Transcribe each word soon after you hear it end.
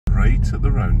right at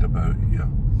the roundabout here.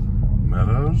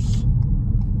 Mirrors,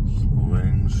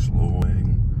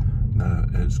 slowing. Now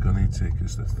it's going to take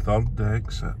us the third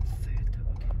exit.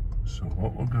 So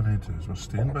what we're going to do is we're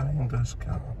staying behind this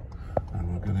car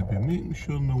and we're going to be making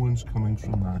sure no one's coming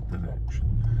from that direction.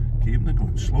 Keeping it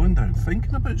going, slowing down,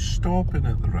 thinking about stopping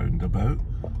at the roundabout,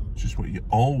 which is what you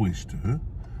always do.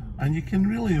 And you can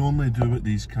really only do what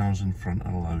these cars in front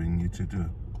are allowing you to do.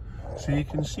 So you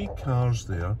can see cars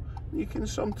there. You can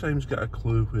sometimes get a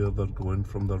clue where they're going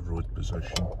from their road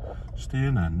position.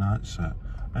 Staying in, that's it.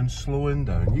 And slowing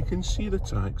down. You can see the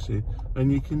taxi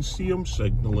and you can see them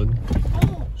signalling.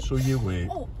 So you wait.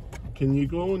 Can you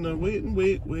go? Now wait.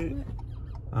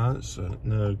 That's it.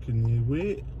 Now can you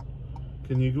wait?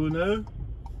 Can you go now?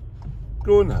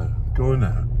 Go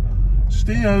now.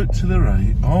 Stay out to the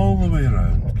right, all the way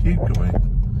around. Keep going.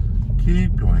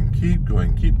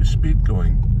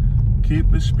 Keep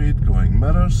the speed going.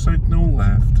 Mirror, signal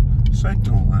left.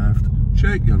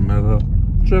 Check your mirror.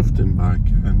 Drifting back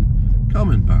in.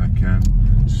 Coming back in.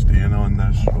 Staying on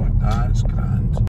this road. That's grand.